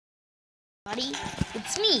Buddy,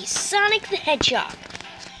 it's me, Sonic the Hedgehog.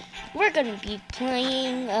 We're gonna be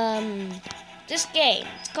playing this game.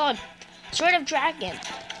 It's called Sword of Dragon.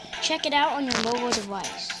 Check it out on your mobile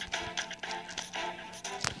device.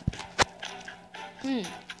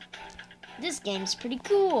 This game's pretty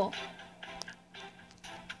cool.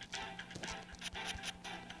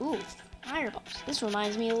 Ooh, fireballs. This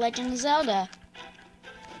reminds me of Legend of Zelda.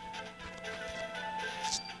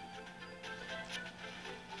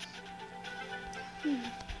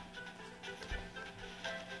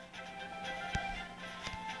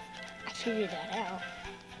 I figured that out.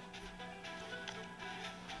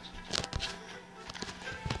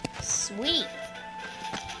 Sweet.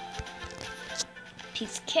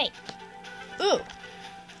 Piece of cake. Ooh.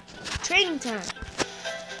 Training time.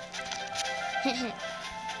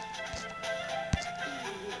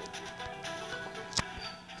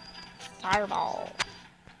 Fireball.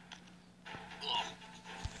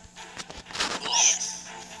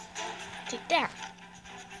 Take that.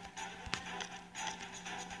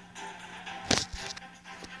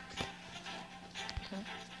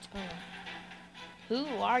 Who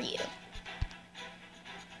are you?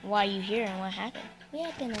 Why are you here and what happened? We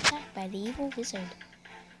have been attacked by the evil wizard.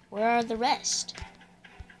 Where are the rest?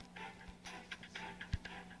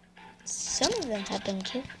 Some of them have been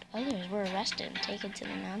killed. Others were arrested and taken to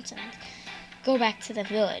the mountains. Go back to the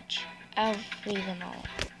village. I'll free them all.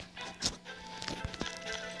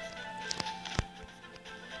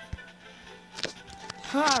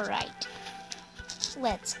 Alright.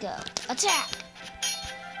 Let's go. Attack!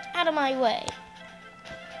 Out of my way.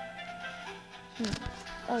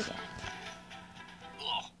 Okay.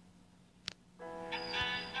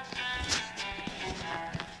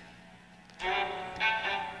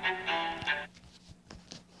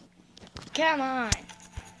 Come on.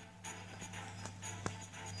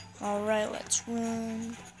 Alright, let's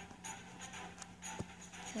run.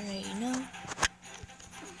 Alright, you know.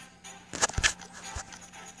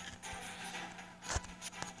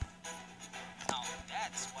 Now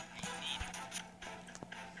that's what we need.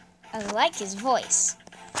 I like his voice.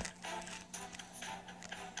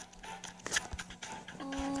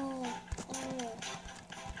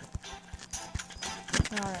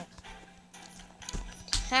 Alright.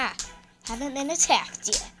 Ha! Haven't been attacked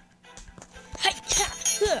yet.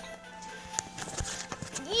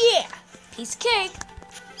 Yeah! Piece of cake!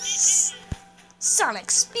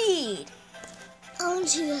 Sonic speed! I want to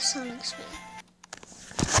see the Sonic speed.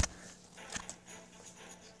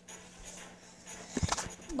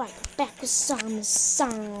 Right back with some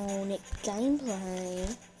Sonic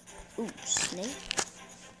gameplay. Ooh, snake.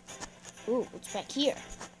 Ooh, what's back here?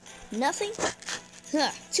 Nothing?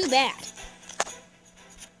 Huh, too bad.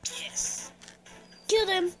 Yes. Killed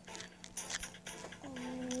him!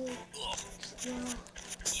 Yes.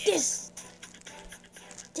 This!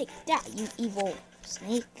 Take that, you evil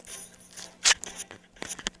snake.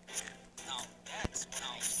 Now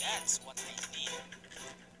that's what we need.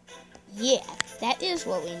 Yeah, that is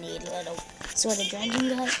what we need, little sort of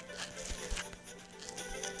dragon guy. I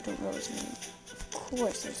don't know his name. Of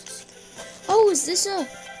course, there's a... Oh, is this a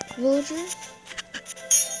villager?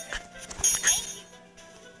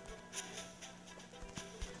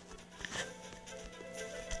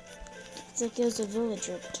 It's like it was a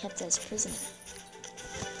villager kept as prisoner.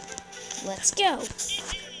 Let's go.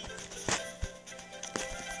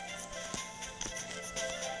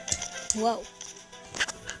 Whoa.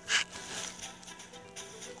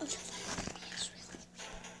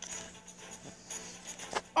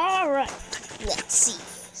 Alright, let's see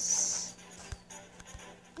this.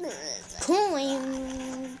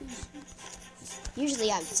 Coins.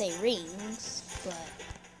 Usually I would say rings, but...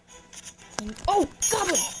 Oh,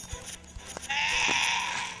 goblin!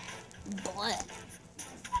 But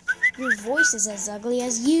your voice is as ugly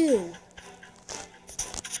as you.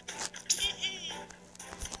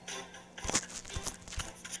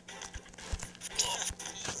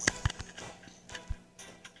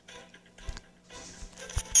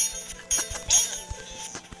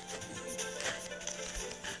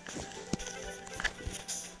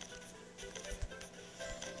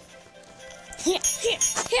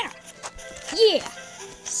 Yeah!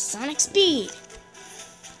 Sonic speed!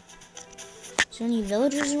 Is there any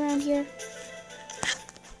villagers around here?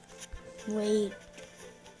 Wait,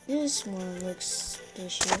 this one looks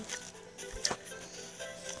suspicious.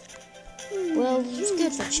 Well, it's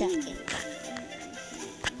good for checking.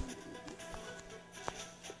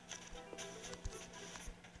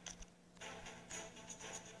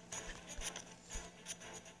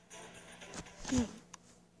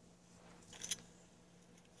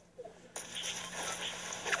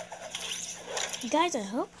 Guys, I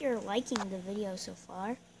hope you're liking the video so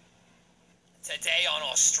far. Today on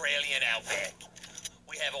Australian Outback,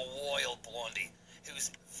 we have a wild blondie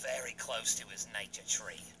who's very close to his nature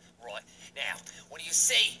tree, right? Now, when you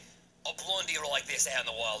see a blondie like this out in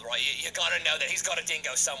the wild, right, you gotta know that he's got a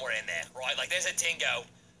dingo somewhere in there, right? Like, there's a dingo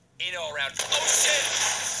in or around. Oh, shit!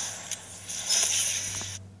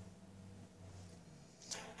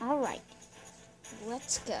 Alright,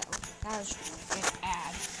 let's go. That was a good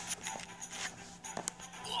ad.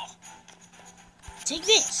 Take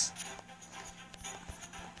this!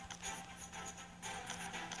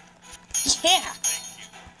 Yeah!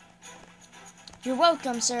 You're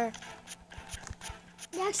welcome, sir.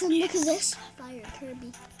 Jackson, look at this. Fire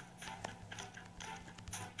Kirby.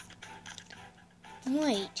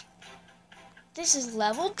 Wait. This is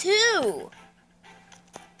level 2!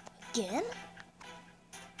 Again?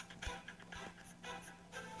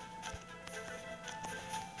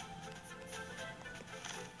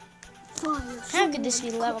 Fire. How could this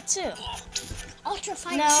be level 2? Ultra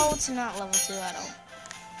Fire. No, it's not level 2 at all.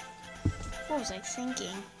 What was I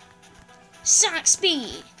thinking? Sonic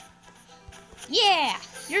Speed! Yeah!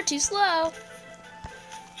 You're too slow!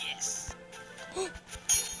 Yes.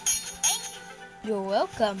 You're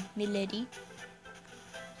welcome, milady.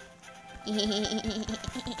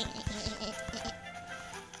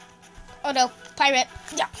 Oh no, pirate!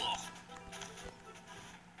 Yeah.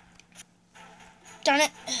 Darn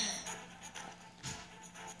it!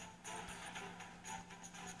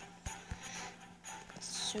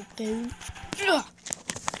 So good. Ugh.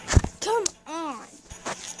 Come on!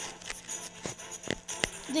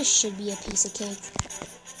 This should be a piece of cake.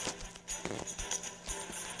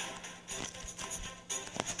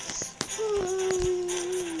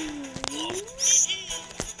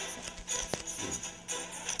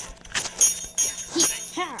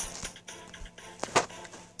 Ha!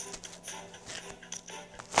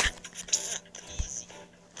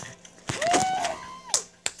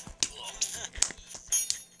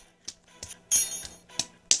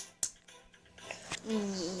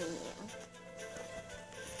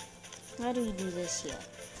 How do we do this here?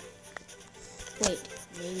 Wait,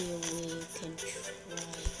 maybe we can try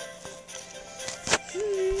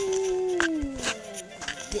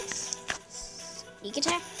this. Sneak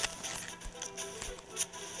attack?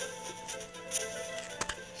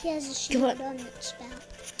 He has a shield on its spout.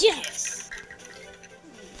 Yes!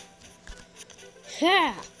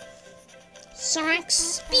 Ha! Sonic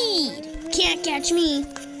Speed! Can't catch me!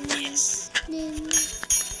 Yes.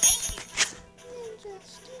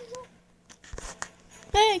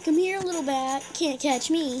 Hey, come here, little bat. Can't catch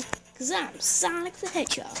me, 'cause I'm Sonic the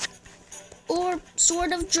Hedgehog. Or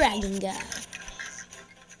sort of dragon guy.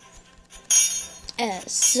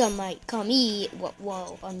 As some might call me.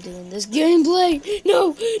 Whoa, I'm doing this gameplay.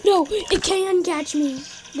 No, it can catch me.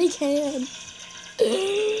 They can.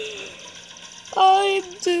 I'm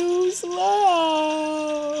too slow.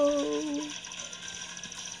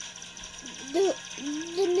 The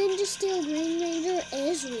Ninja Steel Green Ranger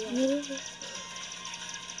is real.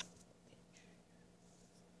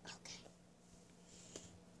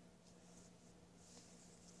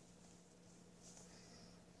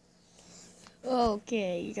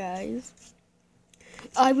 Okay, guys.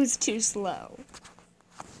 I was too slow.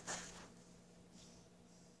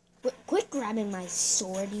 Quit grabbing my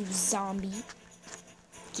sword, you zombie.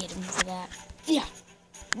 Get him for that. Yeah.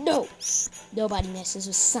 No. Nobody messes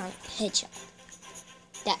with Sonic the Hedgehog.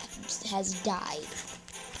 That has died.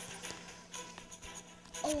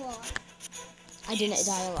 A lot. I didn't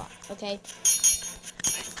die a lot, okay?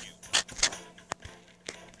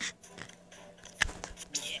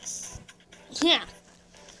 Yes. Yeah.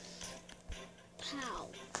 Pow.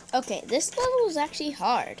 Okay, this level was actually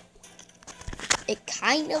hard. It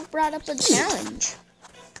kind of brought up a challenge.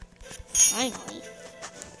 Finally.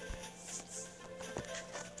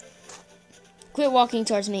 Quit walking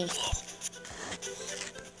towards me.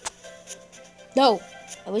 No,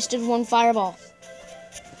 I wasted one fireball.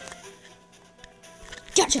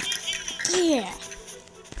 Gotcha. Yeah.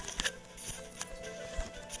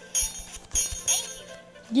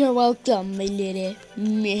 You're welcome, my lady.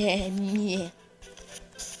 Meh, meh.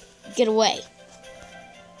 Get away.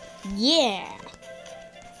 Yeah.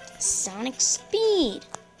 Sonic Speed.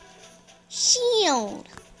 Shield,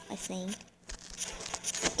 I think.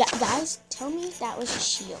 Guys, tell me if that was a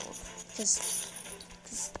shield. Because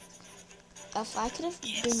if I could have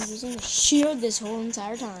been using a shield this whole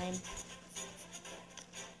entire time.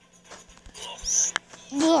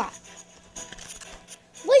 Ugh.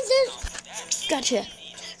 What's this? Gotcha.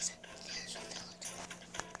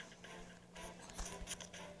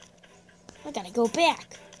 I gotta go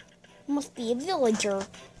back. Must be a villager.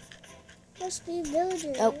 Must be a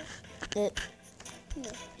villager. Oh, No.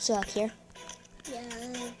 so up here. Yeah,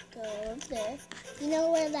 go up there. You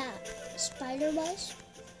know where that spider was?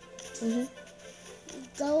 Mm-hmm.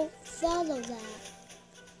 Go follow that.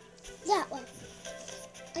 That way.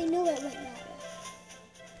 I knew it went that way.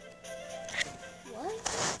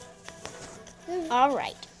 What? All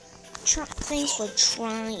right. Thanks for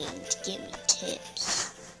trying to give me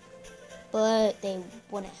tips, but they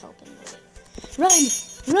wouldn't help in the way. Run!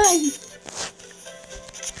 Run!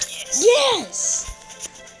 Yes!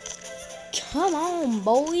 Come on,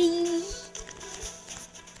 boys.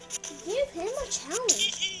 Give him a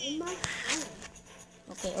challenge in my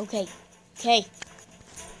phone. Okay.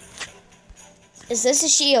 Is this a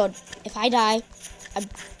shield? If I die,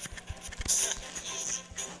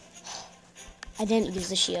 I didn't use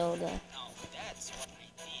the shield.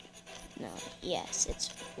 No, yes, it's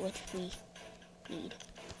what we need.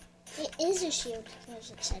 It is a shield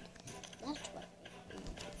because it said that's what.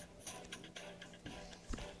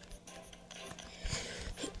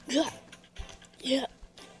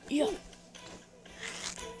 Yeah.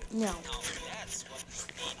 No.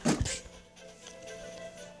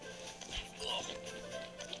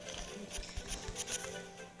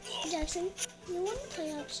 Jackson, you want to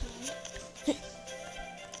play outside?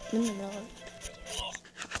 No.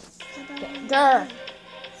 How about Grr.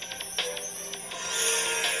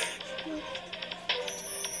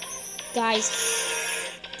 Guys.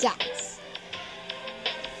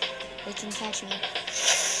 They can catch me.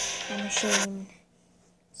 I'm ashamed.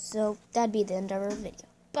 So that'd be the end of our video.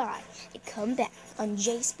 Bye. And come back on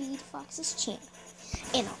J Speed Fox's channel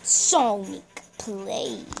and on Sonic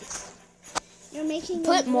Plays. You're making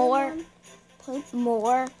Put a more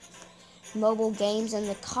one? mobile games in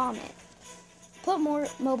the comment. Put more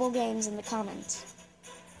mobile games in the comments.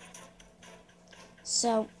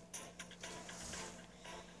 So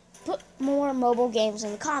put more mobile games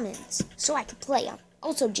in the comments so I can play them.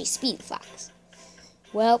 Also J Speed Fox.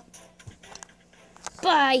 Well,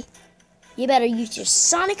 bye. You better use your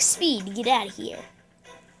sonic speed to get out of here.